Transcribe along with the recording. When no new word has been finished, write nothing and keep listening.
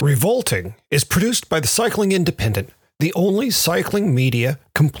Revolting is produced by the Cycling Independent, the only cycling media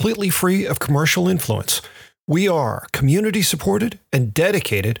completely free of commercial influence. We are community supported and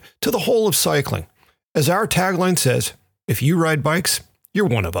dedicated to the whole of cycling. As our tagline says, if you ride bikes, you're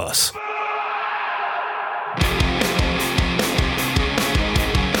one of us.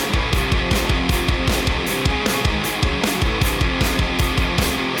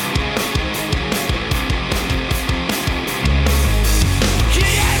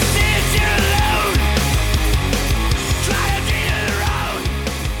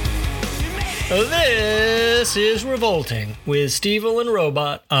 This is Revolting with Stevel and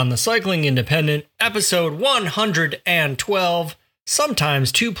Robot on the Cycling Independent, episode 112.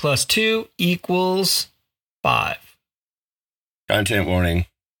 Sometimes 2 + 2 = 5. Content warning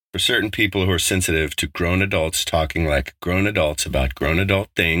for certain people who are sensitive to grown adults talking like grown adults about grown adult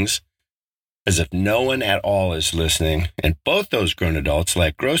things, as if no one at all is listening, and both those grown adults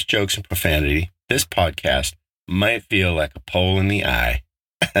like gross jokes and profanity. This podcast might feel like a pole in the eye.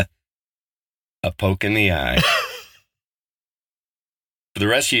 A poke in the eye. For the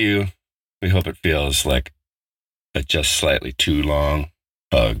rest of you, we hope it feels like a just slightly too long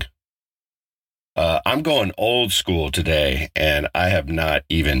hug. I'm going old school today, and I have not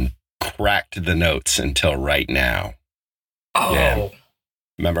even cracked the notes until right now. Oh. Yeah.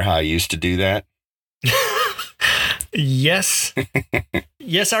 Remember how I used to do that? Yes.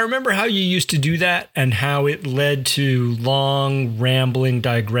 Yes, I remember how you used to do that and how it led to long, rambling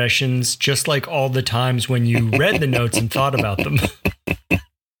digressions, just like all the times when you read the notes and thought about them.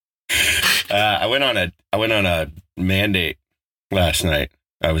 I went on a mandate last night.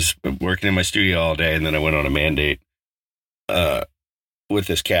 I was working in my studio all day, and then I went on a mandate with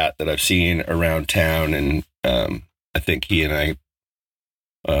this cat that I've seen around town, and I think he and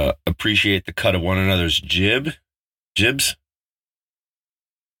I appreciate the cut of one another's jibs.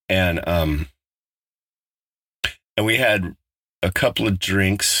 And we had a couple of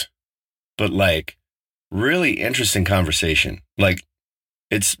drinks, but like really interesting conversation. Like,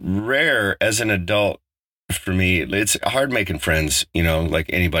 it's rare as an adult for me. It's hard making friends, you know, like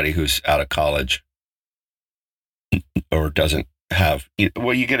anybody who's out of college or doesn't have,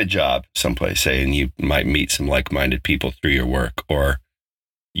 well, you get a job someplace, say, and you might meet some like-minded people through your work, or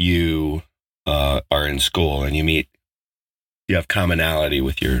you are in school and you have commonality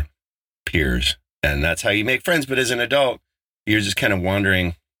with your peers, and that's how you make friends. But as an adult, you're just kind of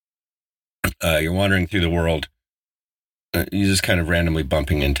wandering. You're wandering through the world. You're just kind of randomly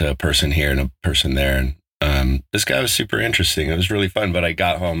bumping into a person here and a person there. And this guy was super interesting. It was really fun, but I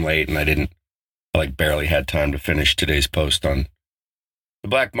got home late and I barely had time to finish today's post on the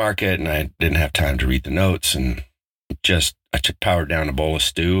black market, and I didn't have time to read the notes, and I took powered down a bowl of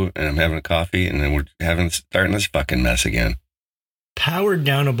stew, and I'm having a coffee, and then we're starting this fucking mess again. Powered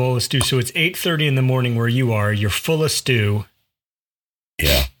down a bowl of stew. So it's 8:30 in the morning where you are. You're full of stew.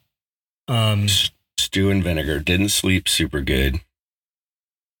 Yeah. Stew and vinegar. Didn't sleep super good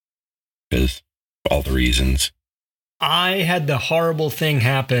because all the reasons. I had the horrible thing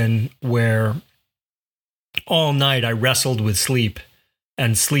happen where all night I wrestled with sleep,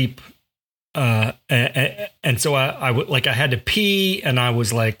 and so I had to pee, and I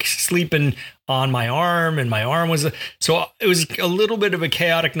was like sleeping on my arm, and my arm was, so it was a little bit of a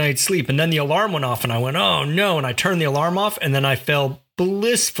chaotic night's sleep. And then the alarm went off, and I went, oh no. And I turned the alarm off, and then I fell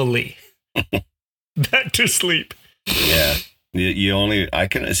blissfully back to sleep. Yeah. I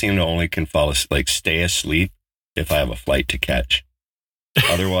can fall asleep, stay asleep if I have a flight to catch.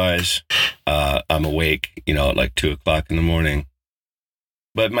 Otherwise, I'm awake, at like 2:00 in the morning.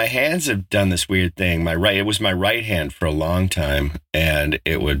 But my hands have done this weird thing. It was my right hand for a long time, and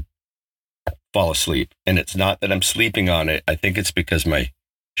it would fall asleep. And it's not that I'm sleeping on it. I think it's because my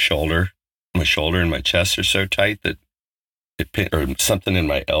shoulder and my chest are so tight that or something in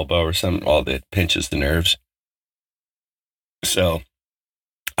my elbow or something, all that pinches the nerves. So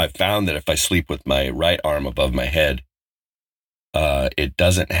I found that if I sleep with my right arm above my head, it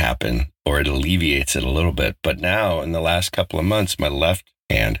doesn't happen, or it alleviates it a little bit. But now in the last couple of months, my left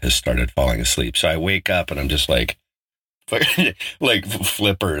hand has started falling asleep. So I wake up and I'm just like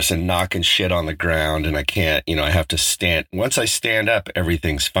flippers and knocking shit on the ground. And I can't, I have to stand. Once I stand up,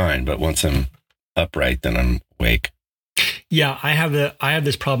 everything's fine. But once I'm upright, then I'm awake. Yeah, I have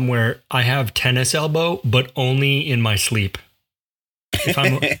this problem where I have tennis elbow, but only in my sleep. If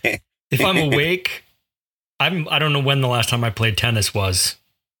I'm awake, I don't know when the last time I played tennis was.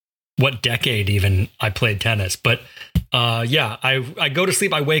 What decade even I played tennis. But I go to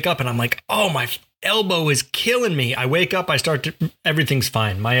sleep, I wake up and I'm like, oh, my elbow is killing me. I wake up, everything's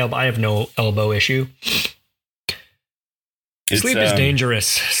fine. I have no elbow issue. Sleep is dangerous.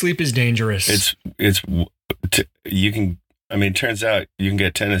 Sleep is dangerous. You can. I mean, it turns out you can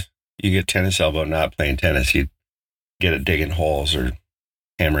get tennis. You get tennis elbow not playing tennis. You get it digging holes or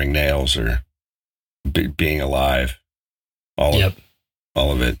hammering nails or being alive. All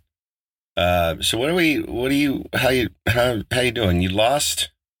of it. So how you doing? You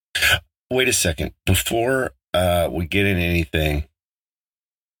lost. Wait a second. Before we get into anything,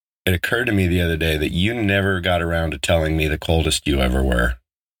 it occurred to me the other day that you never got around to telling me the coldest you ever were.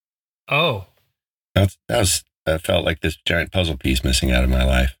 Oh, that felt like this giant puzzle piece missing out of my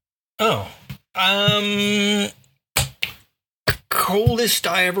life. Oh, coldest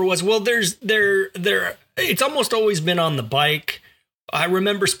I ever was. Well, it's almost always been on the bike. I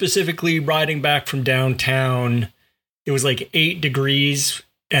remember specifically riding back from downtown. It was like 8 degrees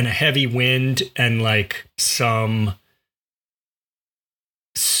and a heavy wind and like some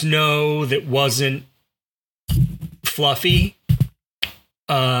snow that wasn't fluffy.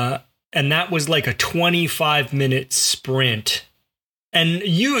 And that was like a 25-minute sprint. And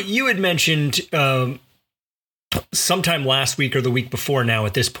you had mentioned sometime last week or the week before now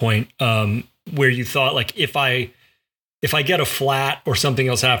at this point, where you thought like if I get a flat or something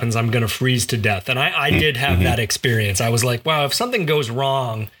else happens, I'm going to freeze to death. And I did have that experience. I was like, wow, if something goes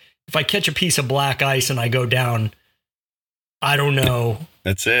wrong, if I catch a piece of black ice and I go down, I don't know.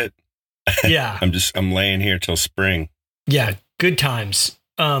 That's it. Yeah. I'm laying here till spring. Yeah. Good times.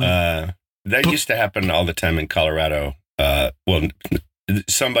 That used to happen all the time in Colorado.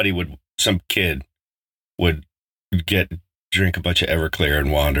 Some kid would drink a bunch of Everclear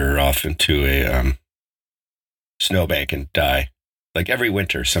and wander off into a snowbank and die. Like every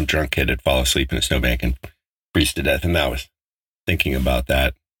winter, some drunk kid would fall asleep in a snowbank and freeze to death. And I was thinking about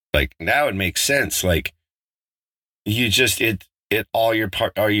that. Like now it makes sense. Like you just all your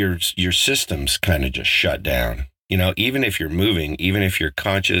systems kind of just shut down. You know, even if you're moving, even if you're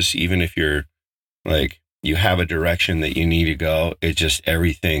conscious, even if you're like you have a direction that you need to go, it just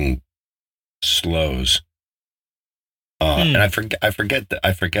everything slows. And I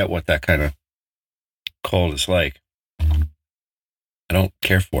forget what that kind of cold is like. I don't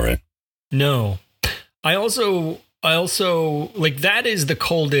care for it. No. I also like that is the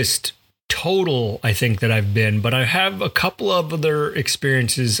coldest total I think that I've been, but I have a couple of other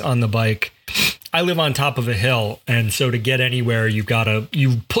experiences on the bike. I live on top of a hill, and so to get anywhere, you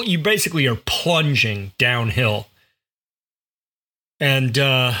basically are plunging downhill. And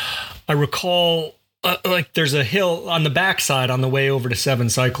I recall like there's a hill on the backside on the way over to Seven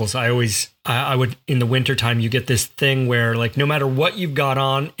Cycles. I would in the wintertime, you get this thing where like no matter what you've got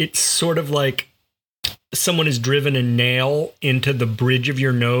on, it's sort of like someone has driven a nail into the bridge of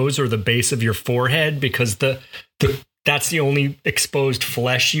your nose or the base of your forehead because that's the only exposed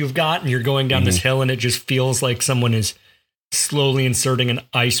flesh you've got, and you're going down this hill and it just feels like someone is slowly inserting an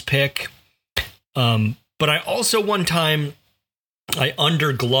ice pick. But I also one time I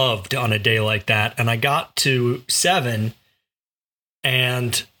undergloved on a day like that, and I got to 7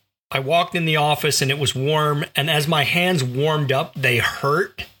 and I walked in the office and it was warm, and as my hands warmed up, they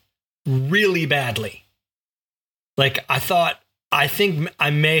hurt really badly. Like I think I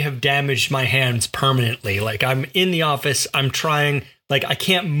may have damaged my hands permanently. Like I'm in the office, I'm trying, like I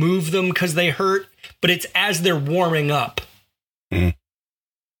can't move them because they hurt, but it's as they're warming up. Mm.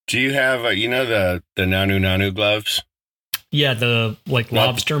 Do you have, the Nanu gloves? Yeah, the like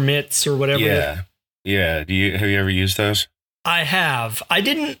lobster mitts or whatever. Yeah. Yeah. Have you ever used those? I have. I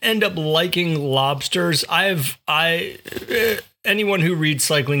didn't end up liking lobsters. Anyone who reads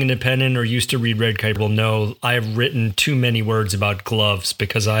Cycling Independent or used to read Red Kite will know I have written too many words about gloves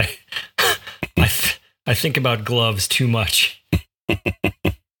because I think about gloves too much. I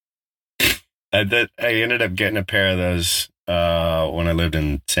ended up getting a pair of those when I lived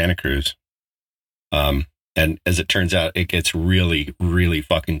in Santa Cruz. And as it turns out, it gets really, really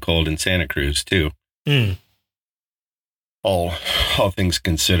fucking cold in Santa Cruz too. Mm. All things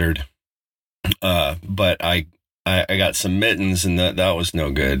considered. But I got some mittens, and that was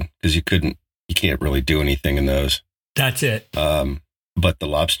no good because you can't really do anything in those. That's it. But the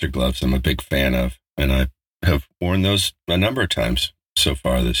lobster gloves I'm a big fan of, and I have worn those a number of times so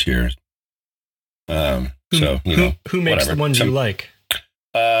far this year. Who makes whatever. The ones you like?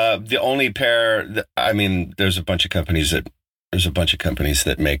 The only pair there's a bunch of companies that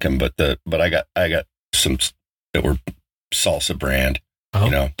make them, but I got some that were Salsa brand.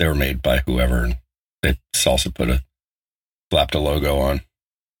 Oh. They were made by whoever, and Salsa slapped a logo on.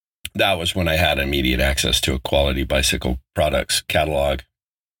 That was when I had immediate access to a quality bicycle products catalog.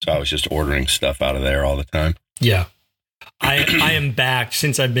 So I was just ordering stuff out of there all the time. Yeah. I am back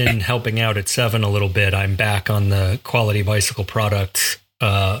since I've been helping out at Seven a little bit. I'm back on the quality bicycle products.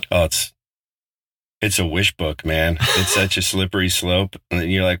 It's a wish book, man. It's such a slippery slope.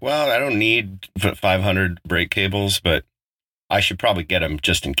 And you're like, well, I don't need 500 brake cables, but I should probably get them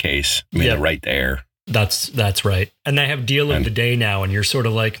just in case. I mean, they're right there. That's right. And they have deal of the day now, and you're sort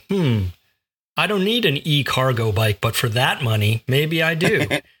of like, I don't need an e-cargo bike, but for that money, maybe I do.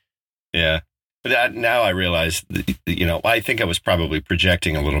 Yeah. But now I realize, I think I was probably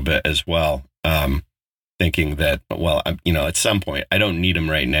projecting a little bit as well. Thinking that, well, at some point, I don't need them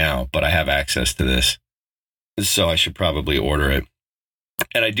right now, but I have access to this. So I should probably order it.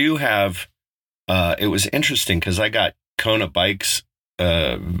 And I do have, it was interesting because I got Kona Bikes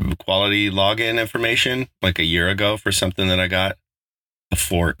quality login information like a year ago for something that I got,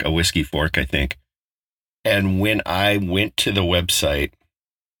 a whiskey fork, I think. And when I went to the website,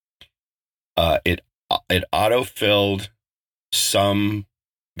 it auto-filled some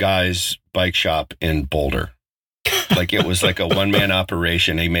guy's bike shop in Boulder. Like it was like a one-man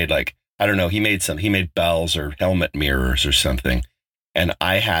operation. He made he made bells or helmet mirrors or something. And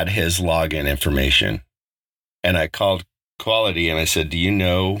I had his login information. And I called quality and I said, do you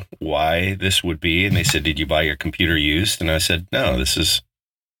know why this would be? And they said, did you buy your computer used? And I said, no,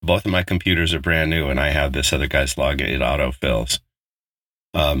 both of my computers are brand new and I have this other guy's login. It auto-fills.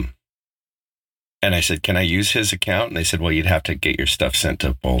 And I said, can I use his account? And they said, well, you'd have to get your stuff sent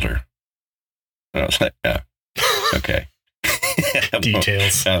to Boulder. And I was like, yeah, okay.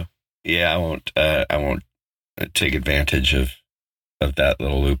 Details. I won't take advantage of that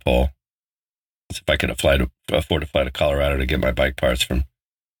little loophole. If I could afford to fly to Colorado to get my bike parts from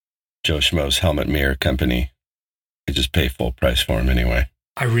Joe Schmo's Helmet Mirror Company, I just pay full price for them anyway.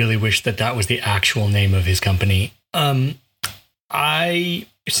 I really wish that was the actual name of his company.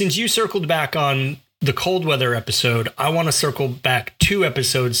 Since you circled back on the cold weather episode, I want to circle back 2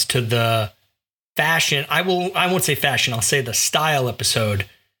 episodes to the fashion. I won't say fashion. I'll say the style episode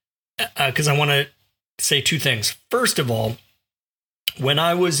because I want to say 2 things. First of all, when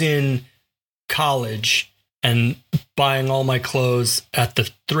I was in college and buying all my clothes at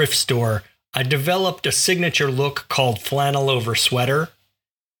the thrift store, I developed a signature look called flannel over sweater.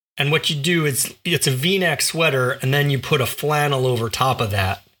 And what you do is it's a V-neck sweater, and then you put a flannel over top of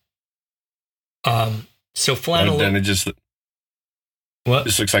that. So flannel. And then it just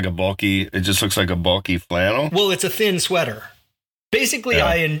looks like a bulky. It just looks like a bulky flannel. Well, it's a thin sweater. Basically,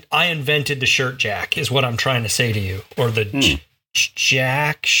 yeah. I invented the shirt jack, is what I'm trying to say to you, or the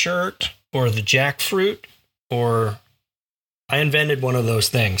jack shirt, or the jackfruit, or I invented one of those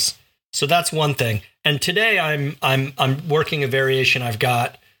things. So that's one thing. And today I'm working a variation. I've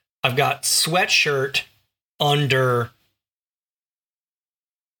got sweatshirt under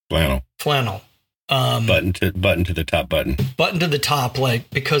flannel. Button to the top button. Button to the top,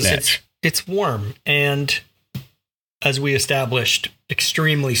 because it's warm and, as we established,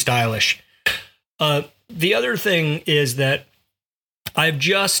 extremely stylish. The other thing is that I've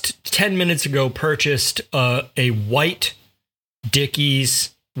just 10 minutes ago purchased a white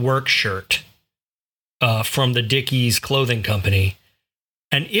Dickies work shirt from the Dickies clothing company.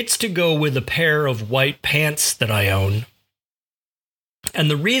 And it's to go with a pair of white pants that I own. And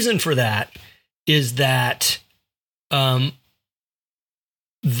the reason for that is that the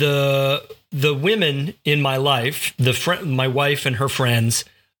women in my life, my wife and her friends,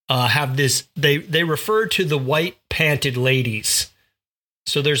 have this. They refer to the white panted ladies.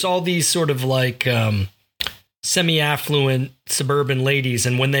 So there's all these sort of semi-affluent suburban ladies,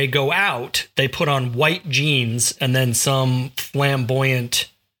 and when they go out, they put on white jeans and then some flamboyant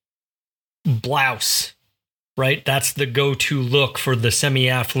blouse, right? That's the go-to look for the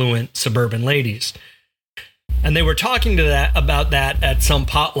semi-affluent suburban ladies. And they were talking about that at some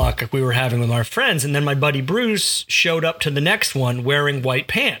potluck we were having with our friends, and then my buddy Bruce showed up to the next one wearing white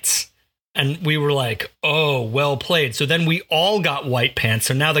pants. And we were like, oh, well played. So then we all got white pants.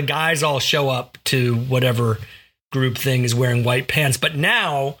 So now the guys all show up to whatever group thing is wearing white pants. But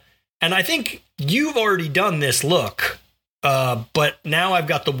now, and I think you've already done this look, but now I've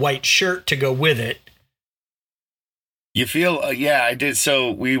got the white shirt to go with it. You feel, yeah, I did.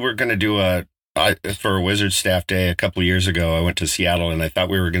 So we were going to do for a Wizard Staff Day a couple of years ago, I went to Seattle and I thought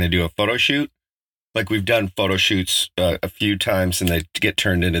we were going to do a photo shoot. Like we've done photo shoots a few times and they get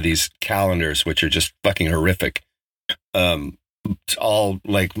turned into these calendars, which are just fucking horrific. It's all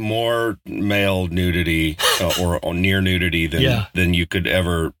like more male nudity or near nudity than you could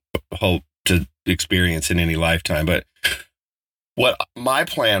ever hope to experience in any lifetime. But what my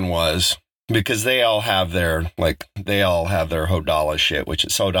plan was, because they all have their Hodala shit, which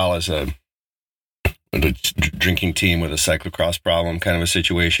is Hodala is drinking team with a cyclocross problem kind of a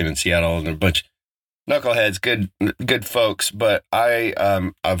situation in Seattle, and a bunch of knuckleheads, good folks. But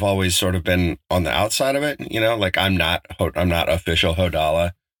I've always sort of been on the outside of it, like I'm not official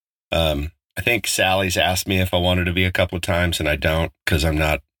Hodala. I think Sally's asked me if I wanted to be a couple of times, and I don't, because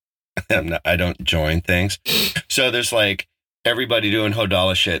I don't join things. So there's like everybody doing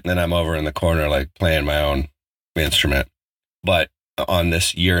Hodala shit, and then I'm over in the corner like playing my own instrument. But on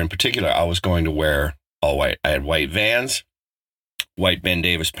this year in particular, I was going to wear all white. I had white Vans, white Ben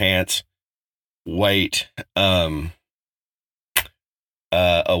Davis pants, white a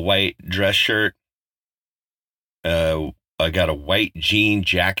white dress shirt. I got a white jean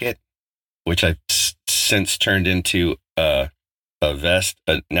jacket, which I've since turned into a vest.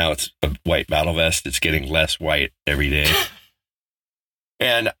 Now it's a white battle vest. It's getting less white every day.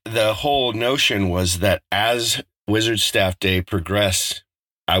 And the whole notion was that as Wizard Staff Day progressed,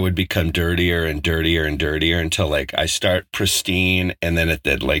 I would become dirtier and dirtier and dirtier until like I start pristine, and then at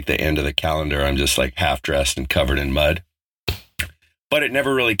the end of the calendar, I'm just like half dressed and covered in mud. But it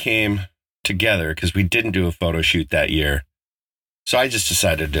never really came together because we didn't do a photo shoot that year. So I just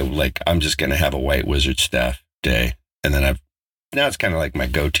decided to I'm just going to have a white Wizard Staff Day, and then now it's kind of like my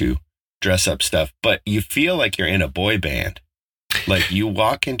go-to dress up stuff. But you feel like you're in a boy band. Like you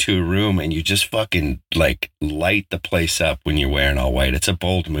walk into a room and you just fucking like light the place up when you're wearing all white. It's a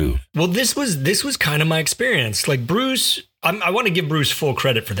bold move. Well, this was kind of my experience. Like Bruce, I want to give Bruce full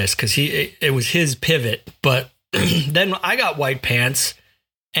credit for this because it was his pivot. But then I got white pants,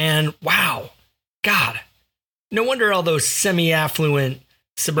 and wow, God, no wonder all those semi-affluent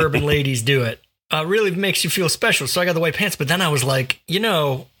suburban ladies do it. Really makes you feel special. So I got the white pants, but then I was like,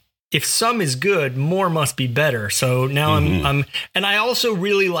 if some is good, more must be better. So now I'm, and I also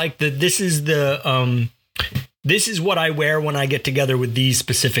really like that this is this is what I wear when I get together with these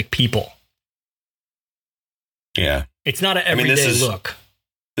specific people. Yeah. It's not an everyday look.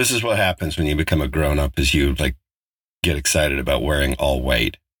 This is what happens when you become a grown up, is you get excited about wearing all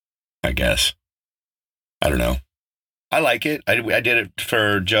white, I guess. I don't know. I like it. I did it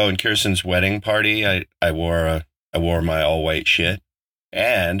for Joe and Kirsten's wedding party. I wore my all white shit.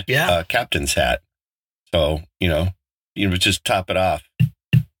 And a captain's hat. So, you would just top it off.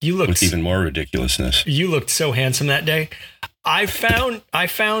 You looked with even more ridiculousness. You looked so handsome that day. I found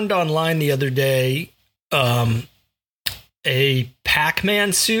online the other day a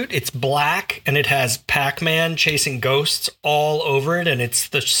Pac-Man suit. It's black and it has Pac-Man chasing ghosts all over it, and it's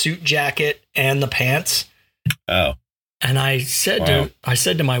the suit jacket and the pants. Oh. And I said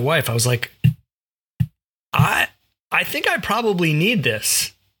to my wife, I was like, I think I probably need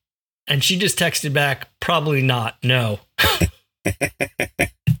this. And she just texted back, probably not. No.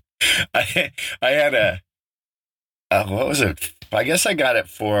 I had what was it? I guess I got it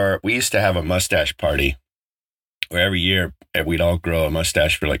we used to have a mustache party where every year we'd all grow a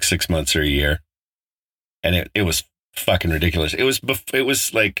mustache for like 6 months or a year. And it was fucking ridiculous. It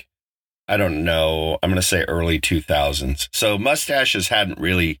was like, I don't know, I'm going to say early 2000s. So mustaches hadn't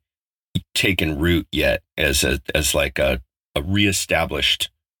really taken root yet as like a reestablished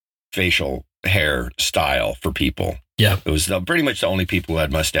facial hair style for people. Yeah. It was pretty much the only people who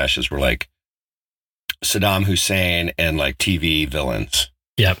had mustaches were like Saddam Hussein and like TV villains.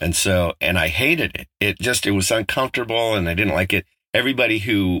 Yeah. And I hated it. It was uncomfortable and I didn't like it. Everybody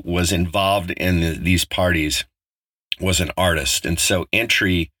who was involved in these parties was an artist. And so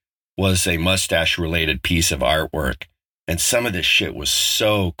entry was a mustache related piece of artwork. And some of this shit was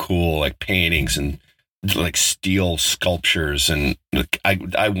so cool, like paintings and like steel sculptures. And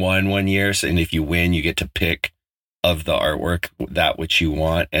I won one year. And if you win, you get to pick of the artwork that which you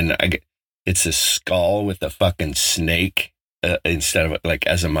want. And it's a skull with a fucking snake instead of like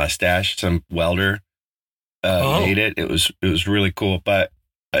as a mustache. Some welder made it. It was really cool. But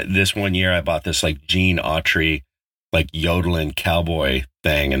this one year I bought this like Gene Autry like yodeling cowboy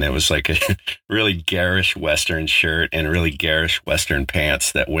thing, and it was like a really garish Western shirt and really garish Western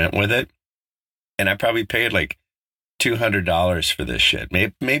pants that went with it. And I probably paid like $200 for this shit,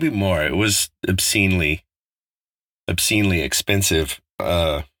 maybe more. It was obscenely expensive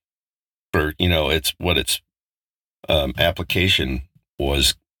for it's what its application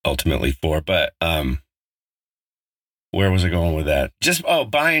was ultimately for. But where was I going with that? Just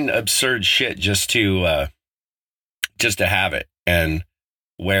buying absurd shit just to have it and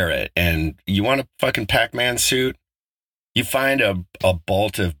wear it. And you want a fucking Pac-Man suit? You find a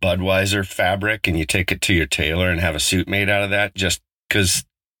bolt of Budweiser fabric and you take it to your tailor and have a suit made out of that, just because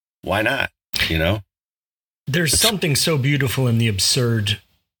why not? There's something so beautiful in the absurd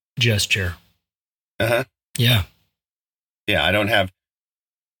gesture. Uh-huh. Yeah. Yeah, I don't have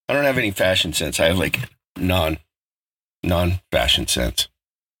I don't have any fashion sense. I have like non-fashion sense.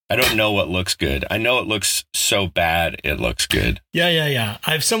 I don't know what looks good. I know it looks so bad it looks good. Yeah.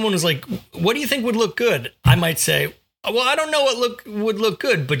 If someone was like, what do you think would look good? I might say, well, I don't know what would look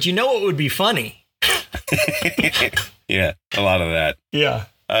good, but you know what would be funny? Yeah, a lot of that. Yeah.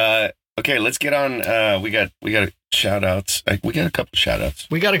 Okay, let's get on. We got shout outs. We got a couple shout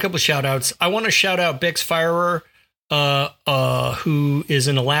outs. I want to shout out Bix Firer, who is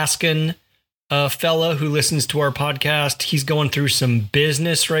an Alaskan fella who listens to our podcast. He's going through some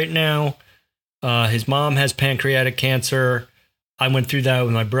business right now. His mom has pancreatic cancer. I went through that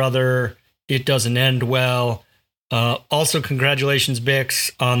with my brother. It doesn't end well. Also, congratulations,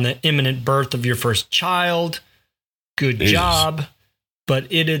 Bix, on the imminent birth of your first child. Good job. But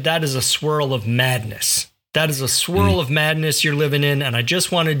that is a swirl of madness. That is a swirl of madness you're living in, and I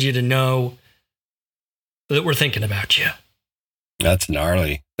just wanted you to know that we're thinking about you. That's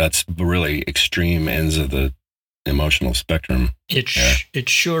gnarly. That's really extreme ends of the emotional spectrum. It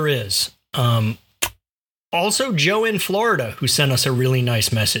sure is. Also, Joe in Florida, who sent us a really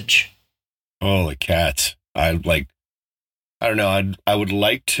nice message. Holy cats! I don't know. I would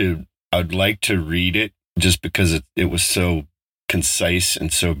like to read it just because it was so concise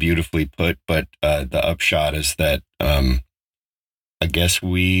and so beautifully put. But the upshot is that I guess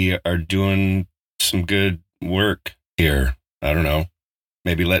we are doing some good work here. I don't know.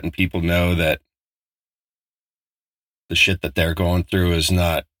 Maybe letting people know that the shit that they're going through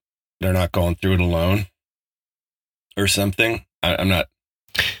they're not going through it alone or something. I'm not.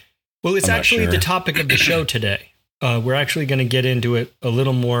 Well, it's actually sure. The topic of the show today. We're actually going to get into it a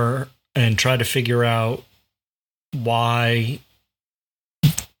little more and try to figure out why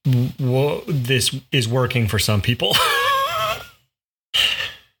this is working for some people.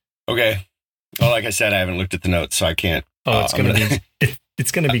 Okay. Well, like I said, I haven't looked at the notes, so I can't. Oh,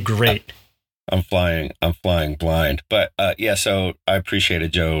 it's gonna be great. I'm flying blind. But yeah, so I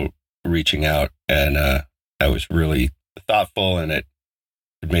appreciated Joe reaching out, and I was really thoughtful, and it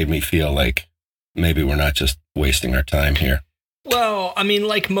made me feel like maybe we're not just wasting our time here. Well, I mean,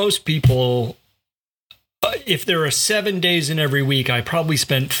 like most people, if there are 7 days in every week, I probably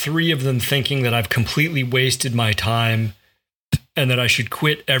spent 3 of them thinking that I've completely wasted my time and that I should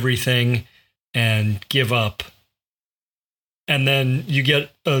quit everything and give up. And then you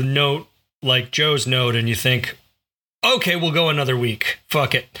get a note like Joe's note and you think, okay, we'll go another week.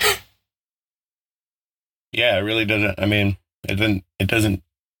 Fuck it. Yeah, it really doesn't. I mean, it doesn't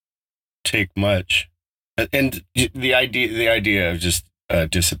take much. And the idea of just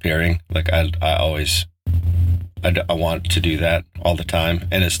disappearing, like I want to do that all the time.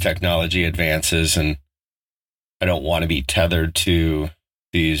 And as technology advances, and I don't want to be tethered to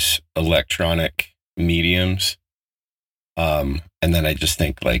these electronic mediums. And then I just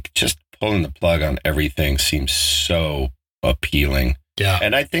think like just pulling the plug on everything seems so appealing. Yeah.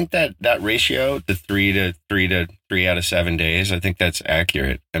 And I think that ratio, the 3 to 3 out of 7 days, I think that's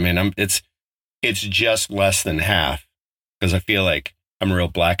accurate. I mean, it's just less than half, because I feel like I'm a real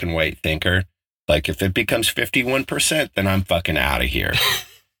black and white thinker. Like if it becomes 51%, then I'm fucking out of here.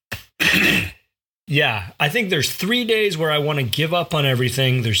 Yeah, I think there's 3 days where I want to give up on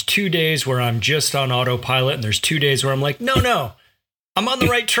everything. There's 2 days where I'm just on autopilot, and there's 2 days where I'm like, no, I'm on the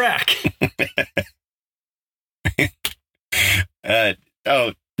right track.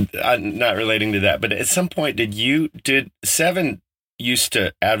 I'm not relating to that, but at some point, did Seven used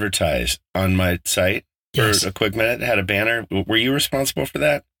to advertise on my site for a quick minute? It had a banner. Were you responsible for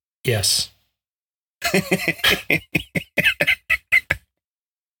that? Yes.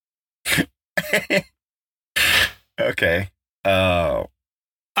 Okay. Oh.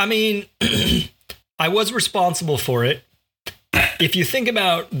 I mean, I was responsible for it. If you think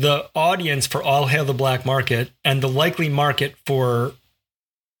about the audience for All Hail the Black Market and the likely market for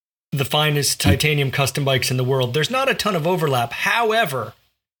the finest titanium custom bikes in the world, there's not a ton of overlap. However,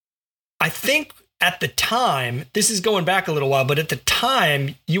 I think at the time, this is going back a little while, but at the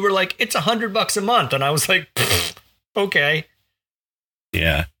time you were like, it's $100 a month. And I was like, okay.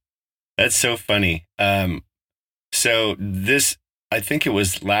 Yeah. That's so funny. So this, I think it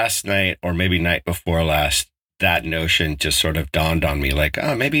was last night or maybe night before last, that notion just sort of dawned on me, like,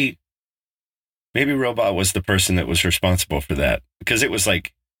 oh, maybe Robot was the person that was responsible for that, because it was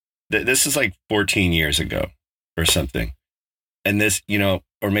like, this is like 14 years ago or something. And this,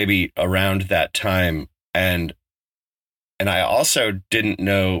 or maybe around that time. And I also didn't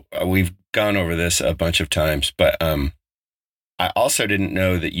know, we've gone over this a bunch of times, but I also didn't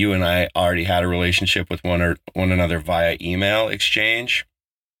know that you and I already had a relationship with one another via email exchange,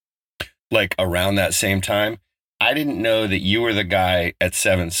 like around that same time. I didn't know that you were the guy at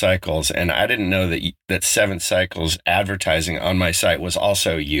 7 Cycles, and I didn't know that 7 Cycles advertising on my site was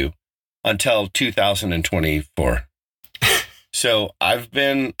also you until 2024. So I've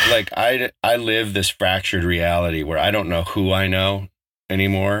been like, I live this fractured reality where I don't know who I know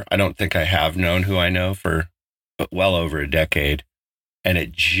anymore. I don't think I have known who I know for well over a decade. And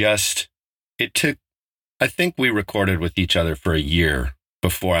it took, I think we recorded with each other for a year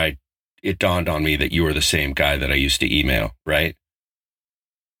before it dawned on me that you were the same guy that I used to email, right?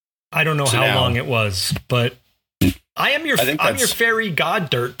 I don't know how long it was, but I'm your fairy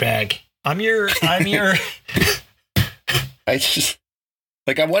god dirtbag. I'm your I just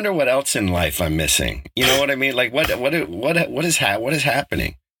like, I wonder what else in life I'm missing. You know what I mean? Like what is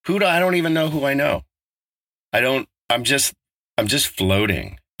happening? I don't even know who I know. I'm just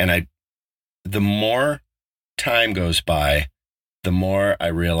floating. And the more time goes by, the more I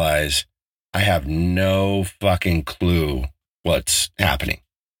realize I have no fucking clue what's happening.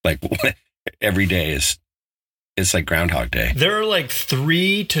 Like every day it's like Groundhog Day. There are like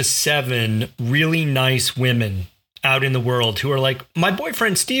 3 to 7 really nice women out in the world who are like, my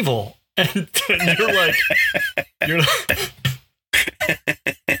boyfriend Stevel. And you're like,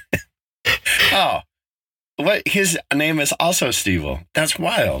 oh, what? His name is also Stevel. That's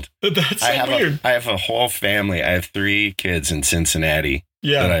wild. That's so weird. I have a whole family. I have 3 kids in Cincinnati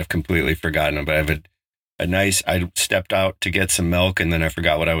that I've completely forgotten. But I have I stepped out to get some milk, and then I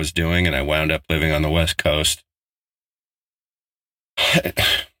forgot what I was doing, and I wound up living on the West Coast.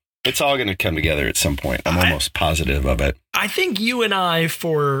 It's all going to come together at some point. I'm almost positive of it. I think you and I,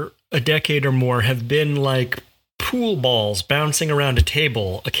 for a decade or more, have been like pool balls bouncing around a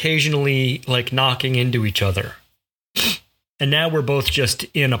table, occasionally like knocking into each other. And now we're both just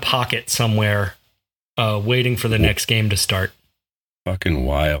in a pocket somewhere, waiting for the next game to start. Fucking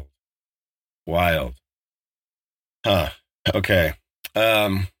wild. Wild. Huh. Okay.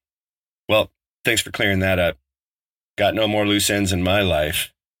 Well, thanks for clearing that up. Got no more loose ends in my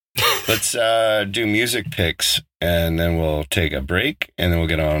life. Let's do music picks, and then we'll take a break, and then we'll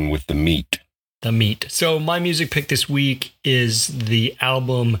get on with the meat. The meat. So my music pick this week is the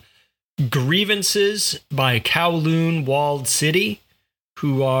album Grievances by Kowloon Walled City,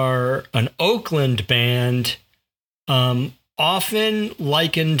 who are an Oakland band, often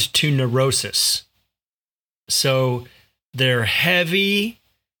likened to Neurosis. So they're heavy,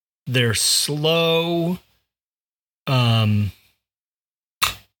 they're slow,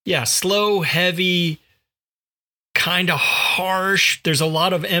 slow, heavy, kind of harsh. There's a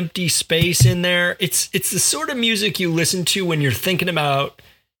lot of empty space in there. It's the sort of music you listen to when you're thinking about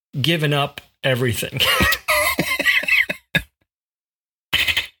giving up everything.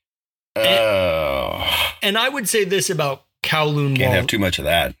 And I would say this about Kowloon. Can't have too much of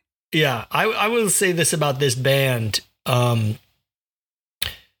that. Yeah, I will say this about this band. All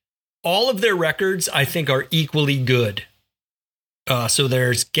of their records, I think, are equally good. So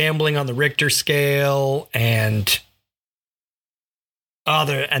there's Gambling on the Richter Scale and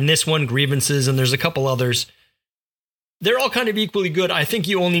this one, Grievances, and there's a couple others. They're all kind of equally good. I think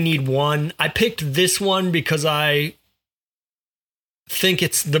you only need one. I picked this one because I think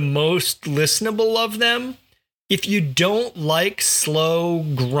it's the most listenable of them. If you don't like slow,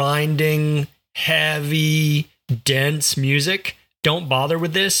 grinding, heavy, dense music, don't bother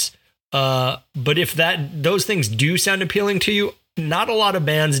with this. But if those things do sound appealing to you, not a lot of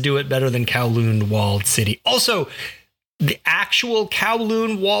bands do it better than Kowloon Walled City. Also, the actual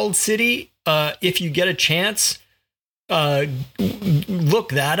Kowloon Walled City, if you get a chance, look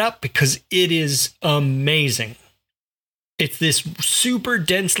that up because it is amazing. It's this super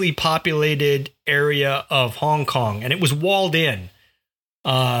densely populated area of Hong Kong, and it was walled in.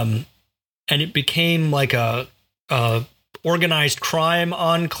 And it became like a organized crime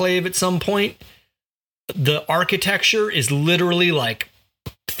enclave at some point. The architecture is literally like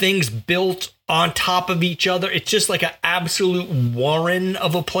things built on top of each other. It's just like an absolute warren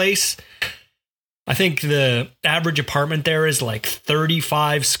of a place. I think the average apartment there is like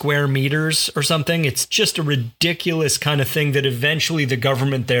 35 square meters or something. It's just a ridiculous kind of thing that eventually the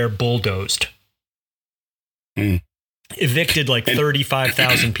government there bulldozed. Evicted like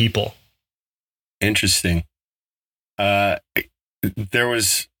 35,000 people. Interesting.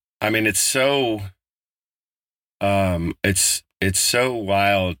 It's so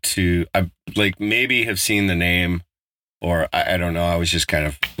wild to maybe have seen the name, or I don't know. I was just kind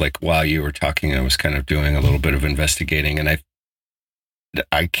of like, while you were talking, I was kind of doing a little bit of investigating, and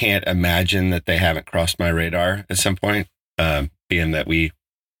I can't imagine that they haven't crossed my radar at some point, being that we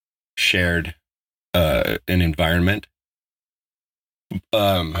shared an environment.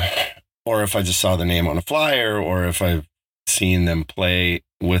 or if I just saw the name on a flyer, or if I've seen them play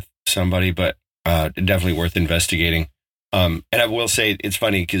with somebody, but definitely worth investigating. And I will say it's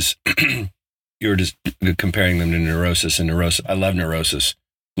funny because you were just comparing them to Neurosis and Neurosis. I love Neurosis.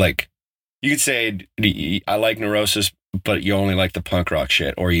 Like, you could say I like Neurosis, but you only like the punk rock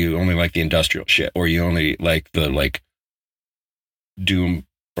shit, or you only like the industrial shit, or you only like the like doom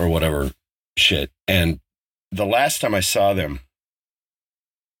or whatever shit. And the last time I saw them,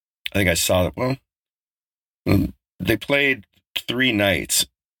 I think I saw them. Well, they played 3 nights,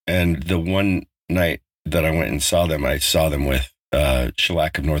 and the one night that I went and saw them, I saw them with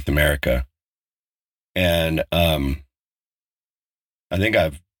Shellac of North America. And I think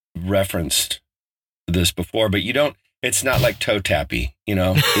I've referenced this before, but it's not like toe tappy, you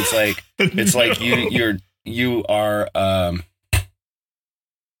know. It's like it's like you are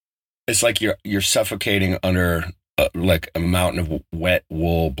it's like you're suffocating under like a mountain of wet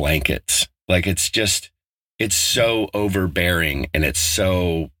wool blankets. Like, it's so overbearing, and it's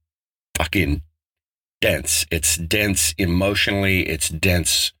so fucking dense. It's dense emotionally, it's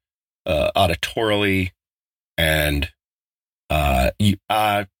dense auditorily, and you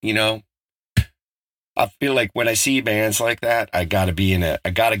know, I feel like when I see bands like that, I gotta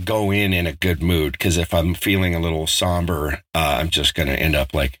go in a good mood, because if I'm feeling a little somber, I'm just gonna end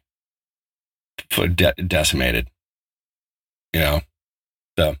up like decimated, you know.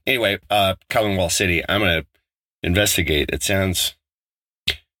 So anyway, Cullen Wall City, I'm gonna investigate. It sounds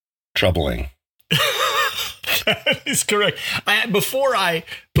troubling. That is correct. Before I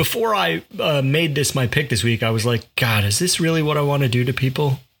made this my pick this week, I was like, God, is this really what I want to do to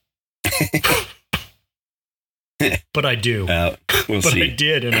people? But I do. We'll see. I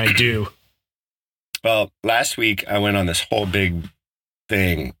did, and I do. Well, last week I went on this whole big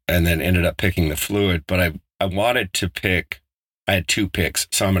thing and then ended up picking The Fluid, but I wanted to pick, I had 2 picks,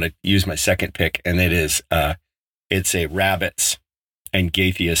 so I'm going to use my second pick, and it's a Rabbits and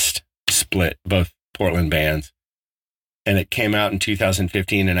Gaithiest split, both Portland bands. And it came out in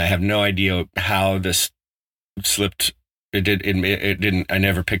 2015, and I have no idea how this slipped. It didn't, I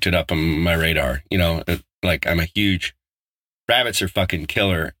never picked it up on my radar, you know. Like, I'm a huge, Rabbits are fucking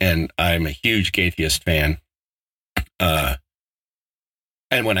killer, and I'm a huge Gaithiest fan. And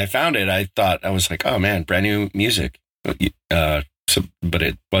when I found it, I thought, I was like, oh man, brand new music. But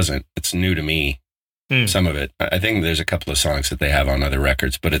it wasn't. It's new to me. Some of it. I think there's a couple of songs that they have on other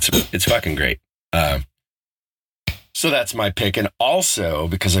records, but it's fucking great. So that's my pick. And also,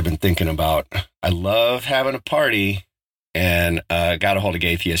 because I've been thinking about, I love having a party, and got a hold of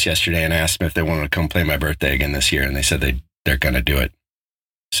Gaithiest yesterday and asked them if they wanted to come play my birthday again this year. And they said they're going to do it.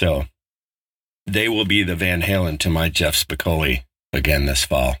 So they will be the Van Halen to my Jeff Spicoli again this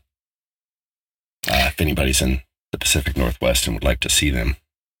fall. If anybody's in the Pacific Northwest and would like to see them.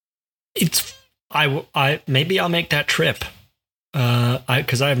 Maybe I'll make that trip.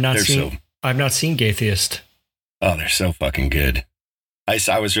 Because I've not seen Gaithiest. Oh, they're so fucking good.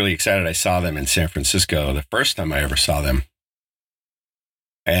 I was really excited. I saw them in San Francisco the first time I ever saw them.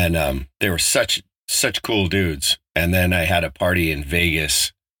 And they were such cool dudes. And then I had a party in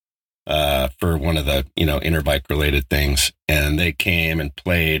Vegas for one of the, you know, Interbike related things. And they came and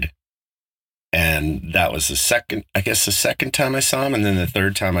played. And that was the second time I saw them. And then the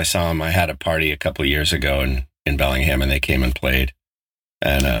third time I saw them, I had a party a couple of years ago in Bellingham, and they came and played.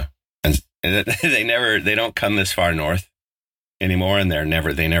 And they don't come this far north anymore, and they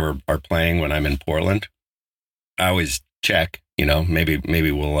never are playing when I'm in Portland. I always check, you know,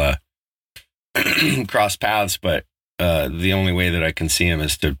 maybe we'll cross paths, but the only way that I can see them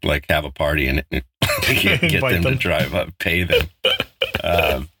is to like have a party and get them to drive up, pay them.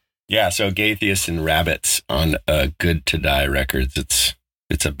 Yeah, so Gaithiest and Rabbits on Good to Die Records.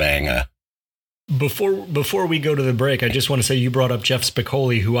 It's a banger. Before we go to the break, I just want to say you brought up Jeff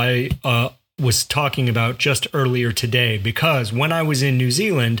Spicoli, who I was talking about just earlier today, because when I was in New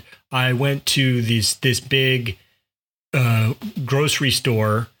Zealand, I went to this big grocery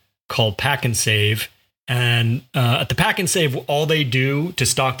store called Pack and Save. And at the Pack and Save, all they do to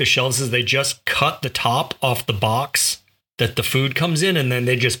stock the shelves is they just cut the top off the box that the food comes in, and then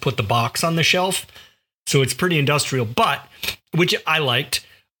they just put the box on the shelf. So it's pretty industrial, but which I liked.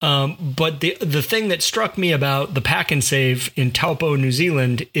 But the thing that struck me about the Pack and Save in Taupo, New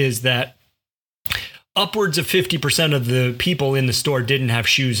Zealand, is that upwards of 50% of the people in the store didn't have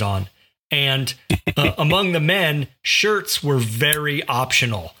shoes on. And among the men, shirts were very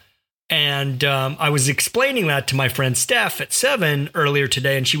optional. And I was explaining that to my friend Steph at 7 earlier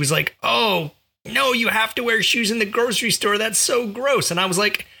today, and she was like, oh, no, you have to wear shoes in the grocery store. That's so gross. And I was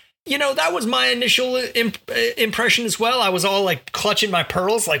like, that was my initial impression as well. I was all like clutching my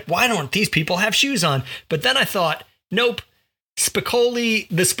pearls, like, why don't these people have shoes on? But then I thought, nope, the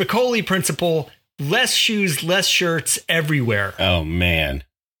Spicoli principle, less shoes, less shirts everywhere. Oh, man.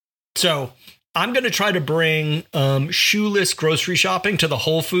 So I'm going to try to bring shoeless grocery shopping to the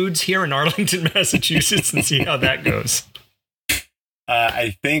Whole Foods here in Arlington, Massachusetts, and see how that goes.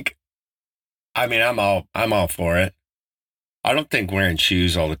 I'm all for it. I don't think wearing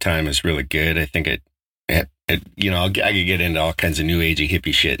shoes all the time is really good. I think I could get into all kinds of new agey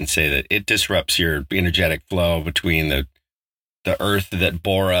hippie shit and say that it disrupts your energetic flow between the earth that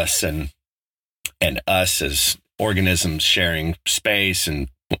bore us and us as organisms sharing space and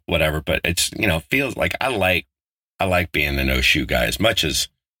whatever. But it's, feels like I like being the no shoe guy as much as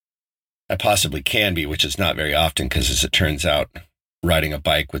I possibly can be, which is not very often because, as it turns out, riding a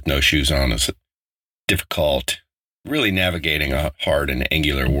bike with no shoes on is difficult. Really navigating a hard and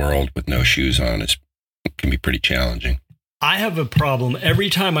angular world with no shoes on can be pretty challenging. I have a problem. Every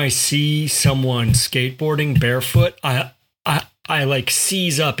time I see someone skateboarding barefoot, I like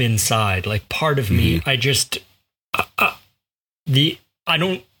seize up inside. Like part of me, I just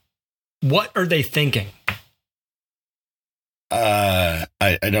what are they thinking? I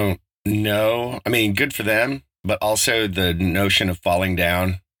don't know. I mean, good for them, but also the notion of falling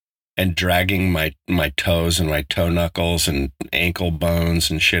down and dragging my toes and my toe knuckles and ankle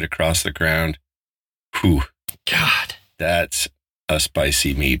bones and shit across the ground. Whew. God. That's a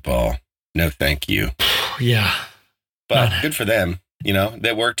spicy meatball. No, thank you. Yeah. But good for them.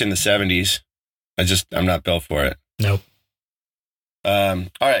 That worked in the 70s. I'm not built for it. Nope. All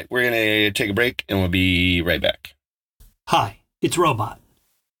right. We're going to take a break and we'll be right back. Hi, it's Robot.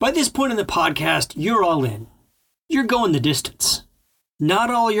 By this point in the podcast, you're all in. You're going the distance.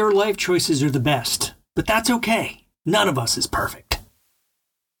 Not all your life choices are the best, but that's okay. None of us is perfect.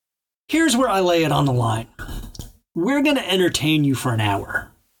 Here's where I lay it on the line. We're going to entertain you for an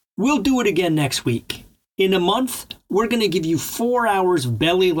hour. We'll do it again next week. In a month, we're going to give you 4 hours of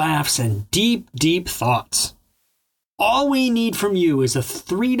belly laughs and deep, deep thoughts. All we need from you is a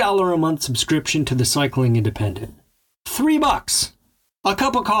 $3 a month subscription to the Cycling Independent. $3, a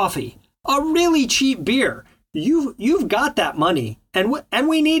cup of coffee, a really cheap beer. You've got that money, and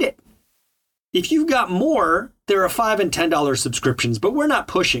we need it. If you've got more, there are $5 and $10 subscriptions, but we're not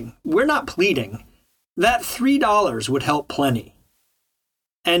pushing. We're not pleading. That $3 would help plenty.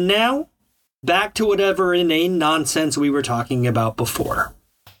 And now, back to whatever inane nonsense we were talking about before.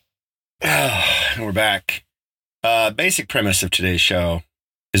 We're back. Basic premise of today's show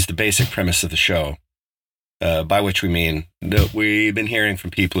is the basic premise of the show. By which we mean that we've been hearing from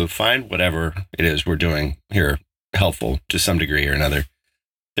people who find whatever it is we're doing here helpful to some degree or another.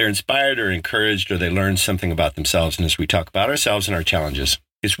 They're inspired or encouraged, or they learn something about themselves. And as we talk about ourselves and our challenges,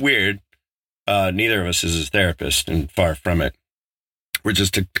 it's weird. Neither of us is a therapist, and far from it. We're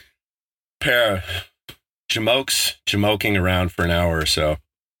just a pair of jamoking around for an hour or so.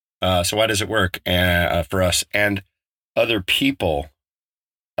 So why does it work for us and other people?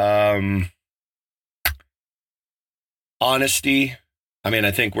 Honesty.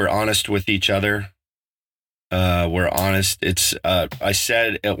 I think we're honest with each other. We're honest. It's, I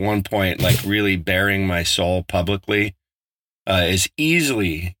said at one point, like really bearing my soul publicly, is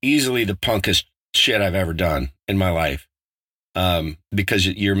easily the punkest shit I've ever done in my life. Because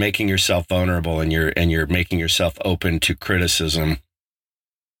you're making yourself vulnerable and you're making yourself open to criticism.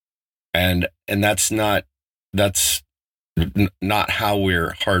 And that's not how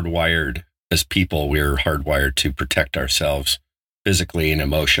we're hardwired as people. We're hardwired to protect ourselves physically and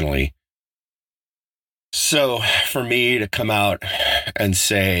emotionally. So for me to come out and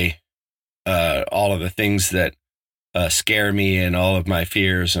say all of the things that scare me and all of my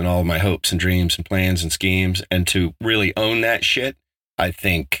fears and all of my hopes and dreams and plans and schemes, and to really own that shit, I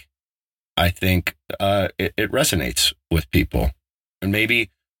think it resonates with people and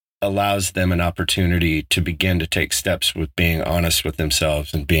maybe allows them an opportunity to begin to take steps with being honest with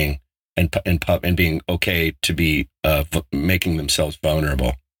themselves and being okay to be making themselves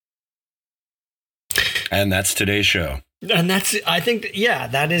vulnerable. And that's today's show. And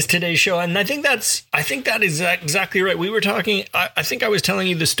that is today's show. And I think that is exactly right. We were talking, I think I was telling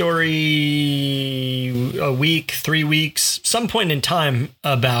you the story a week, 3 weeks, some point in time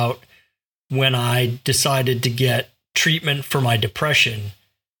about when I decided to get treatment for my depression.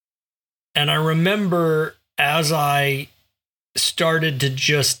 And I remember as I started to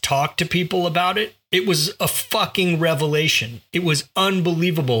just talk to people about it, it was a fucking revelation. It was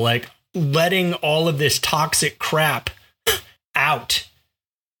unbelievable. Like letting all of this toxic crap out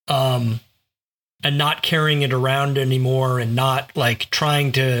and not carrying it around anymore and not like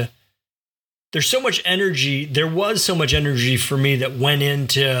trying to. There's so much energy. There was so much energy for me that went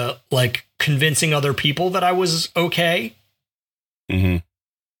into like convincing other people that I was okay. Mm-hmm.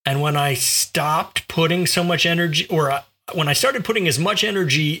 And when I stopped putting so much energy, or when I started putting as much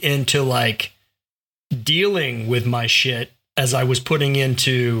energy into like dealing with my shit as I was putting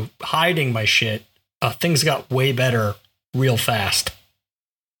into hiding my shit, things got way better real fast.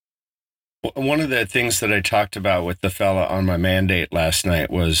 One of the things that I talked about with the fella on my mandate last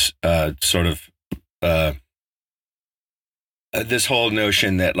night was sort of this whole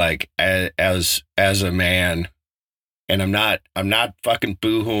notion that like as a man, and I'm not fucking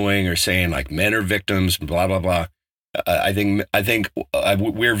boohooing or saying like men are victims, blah blah blah. I think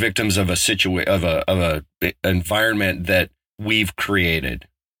we're victims of a environment that we've created.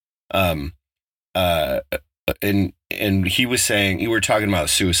 And he was saying, you were talking about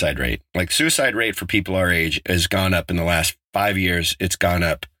suicide rate. Like suicide rate for people our age has gone up in the last 5 years. It's gone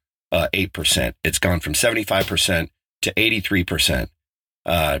up 8%. It's gone from 75% to 83%.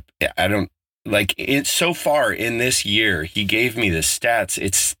 I don't like it so far in this year. He gave me the stats.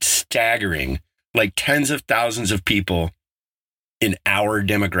 It's staggering. Like tens of thousands of people in our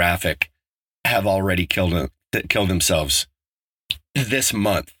demographic have already killed themselves this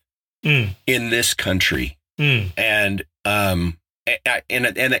month in this country. And you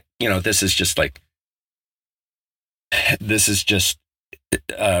know, this is just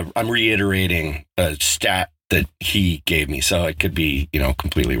I'm reiterating a stat that he gave me, so it could be, you know,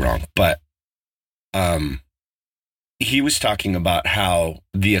 completely wrong, but he was talking about how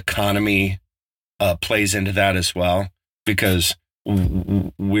the economy plays into that as well, because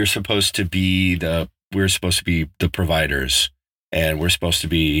we're supposed to be the providers, and we're supposed to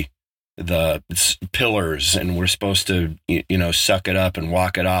be the pillars, and we're supposed to, you know, suck it up and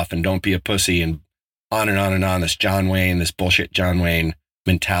walk it off and don't be a pussy, and on and on and on. This bullshit John Wayne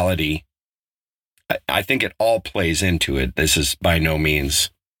mentality. I think it all plays into it. This is by no means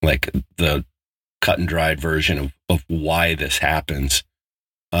like the cut and dried version of why this happens.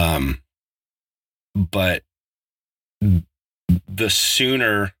 But the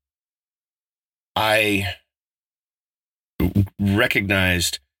sooner I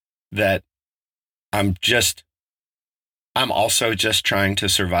recognized that I'm also just trying to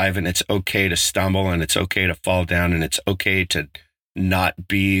survive, and it's okay to stumble, and it's okay to fall down, and it's okay to not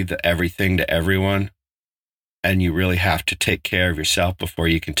be the everything to everyone. And you really have to take care of yourself before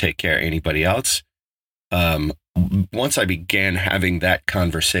you can take care of anybody else. Once I began having that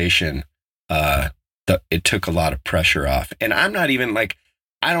conversation, it took a lot of pressure off. And I'm not even like,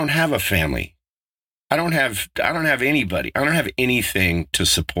 I don't have a family. I don't have anybody. I don't have anything to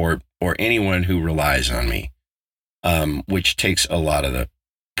support or anyone who relies on me, which takes a lot of the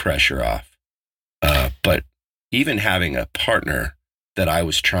pressure off. But even having a partner that I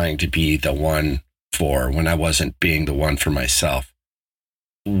was trying to be the one for when I wasn't being the one for myself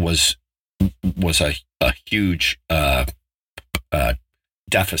was a huge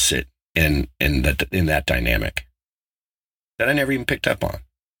deficit in that dynamic that I never even picked up on.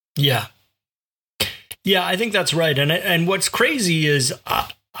 Yeah, I think that's right. And what's crazy is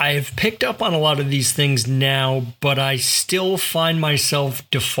I've picked up on a lot of these things now, but I still find myself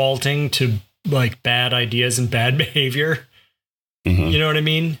defaulting to like bad ideas and bad behavior. Mm-hmm. You know what I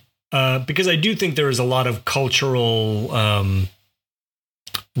mean? Because I do think there is a lot of cultural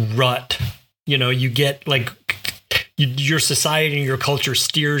rut. You know, you get like your society and your culture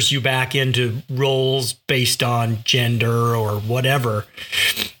steers you back into roles based on gender or whatever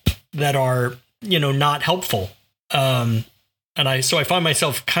that are, you know, not helpful. And I find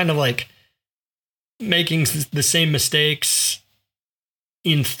myself kind of like making the same mistakes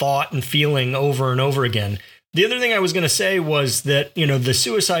in thought and feeling over and over again. The other thing I was going to say was that, you know, the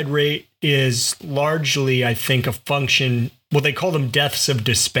suicide rate is largely, I think, a function, well, they call them deaths of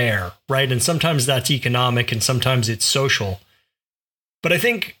despair, right? And sometimes that's economic and sometimes it's social. But I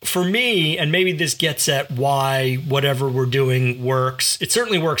think for me, and maybe this gets at why whatever we're doing works, it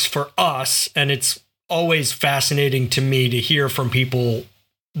certainly works for us. And it's always fascinating to me to hear from people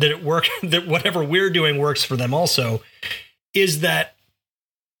that it works, that whatever we're doing works for them also, is that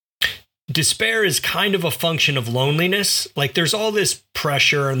despair is kind of a function of loneliness. Like there's all this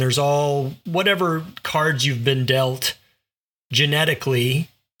pressure and there's all whatever cards you've been dealt genetically.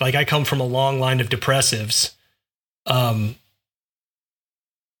 Like I come from a long line of depressives.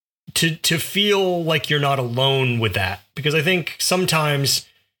 To feel like you're not alone with that, because I think sometimes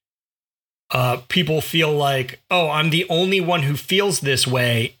people feel like, oh, I'm the only one who feels this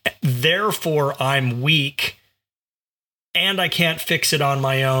way, therefore I'm weak and I can't fix it on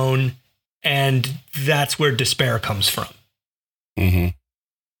my own And that's where despair comes from. Mm-hmm.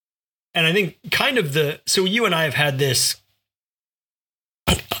 And I think so you and I have had this,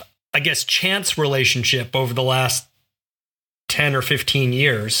 I guess, chance relationship over the last 10 or 15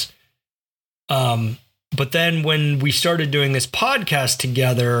 years. But then when we started doing this podcast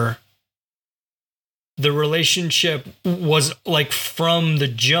together, the relationship was like from the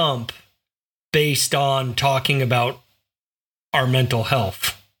jump based on talking about our mental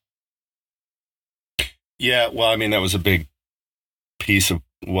health. Yeah, well, I mean, that was a big piece of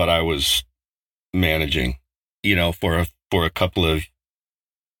what I was managing, for a couple of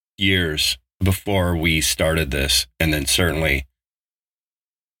years before we started this. And then certainly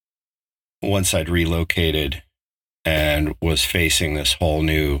once I'd relocated and was facing this whole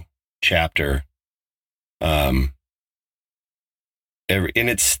new chapter,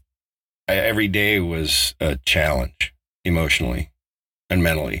 every day was a challenge emotionally and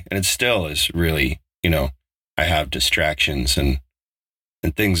mentally. And it still is really, I have distractions and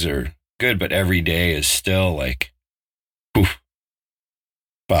things are good, but every day is still like, oof,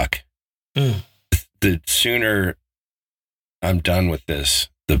 fuck. The sooner I'm done with this,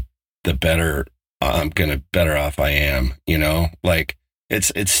 the better better off I am, like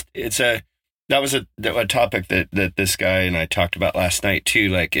that was a topic that this guy and I talked about last night too.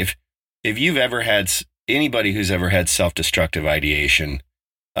 Like if you've ever had anybody who's ever had self-destructive ideation,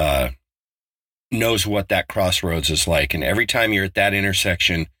 knows what that crossroads is like. And every time you're at that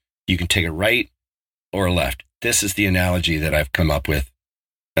intersection, you can take a right or a left. This is the analogy that I've come up with.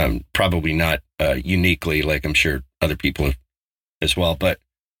 Probably not uniquely, like I'm sure other people have as well, but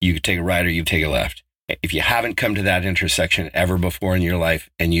you take a right or you take a left. If you haven't come to that intersection ever before in your life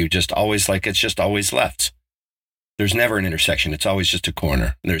and you just always it's just always lefts. There's never an intersection. It's always just a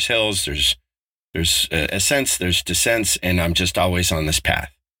corner. And there's hills, there's ascents, there's descents, and I'm just always on this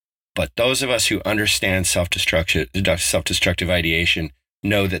path. But those of us who understand self-destructive ideation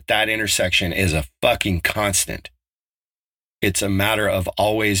know that intersection is a fucking constant. It's a matter of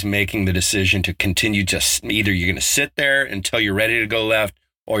always making the decision to continue. Just either you're going to sit there until you're ready to go left,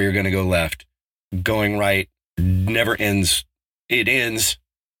 or you're going to go left. Going right never ends. It ends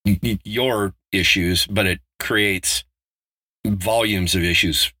your issues, but it creates volumes of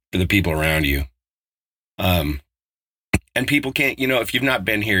issues for the people around you. And people can't, if you've not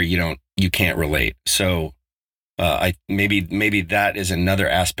been here, you can't relate. So, maybe that is another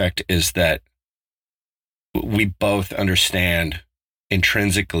aspect, is that we both understand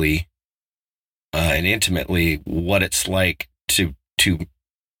intrinsically and intimately what it's like to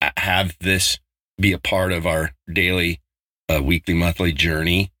have this be a part of our daily, weekly, monthly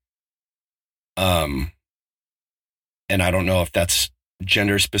journey. And I don't know if that's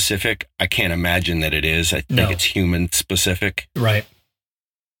gender specific. I can't imagine that it is. I think it's human specific. Right.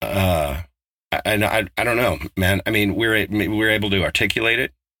 And I don't know, man. I mean, we're able to articulate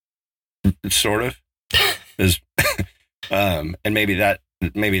it, sort of. And maybe that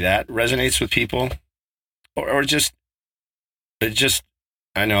resonates with people, or just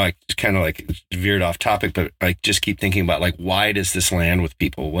I know I kind of like veered off topic, but I just keep thinking about like, why does this land with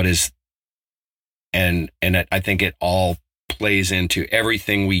people? What is, and I think it all plays into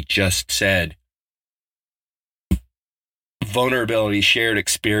everything we just said. Vulnerability, shared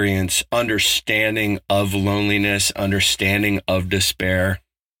experience, understanding of loneliness, understanding of despair,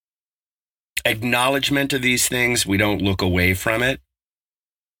 acknowledgement of these things. We don't look away from it.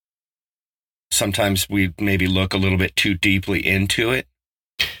 Sometimes we maybe look a little bit too deeply into it.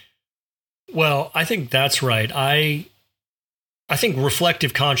 Well, I think that's right. I think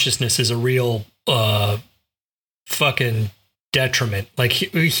reflective consciousness is a real fucking detriment. Like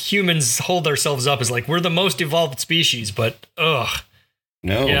humans hold ourselves up as like we're the most evolved species, but no,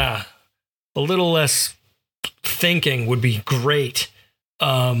 yeah, a little less thinking would be great.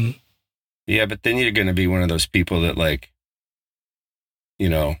 Yeah, but then you're going to be one of those people that like,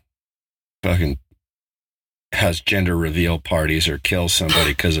 fucking has gender reveal parties or kills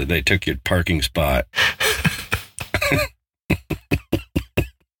somebody because they took your parking spot.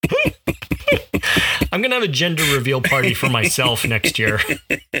 I'm going to have a gender reveal party for myself next year.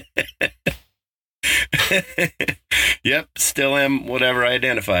 Yep, still am whatever I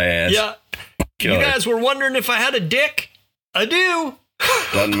identify as. Yeah. Killer. You guys were wondering if I had a dick? I do.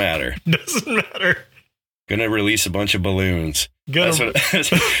 Doesn't matter. Doesn't matter. Gonna release a bunch of balloons.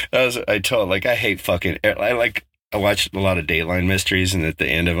 I told, like, I hate fucking, I watched a lot of Dateline mysteries, and at the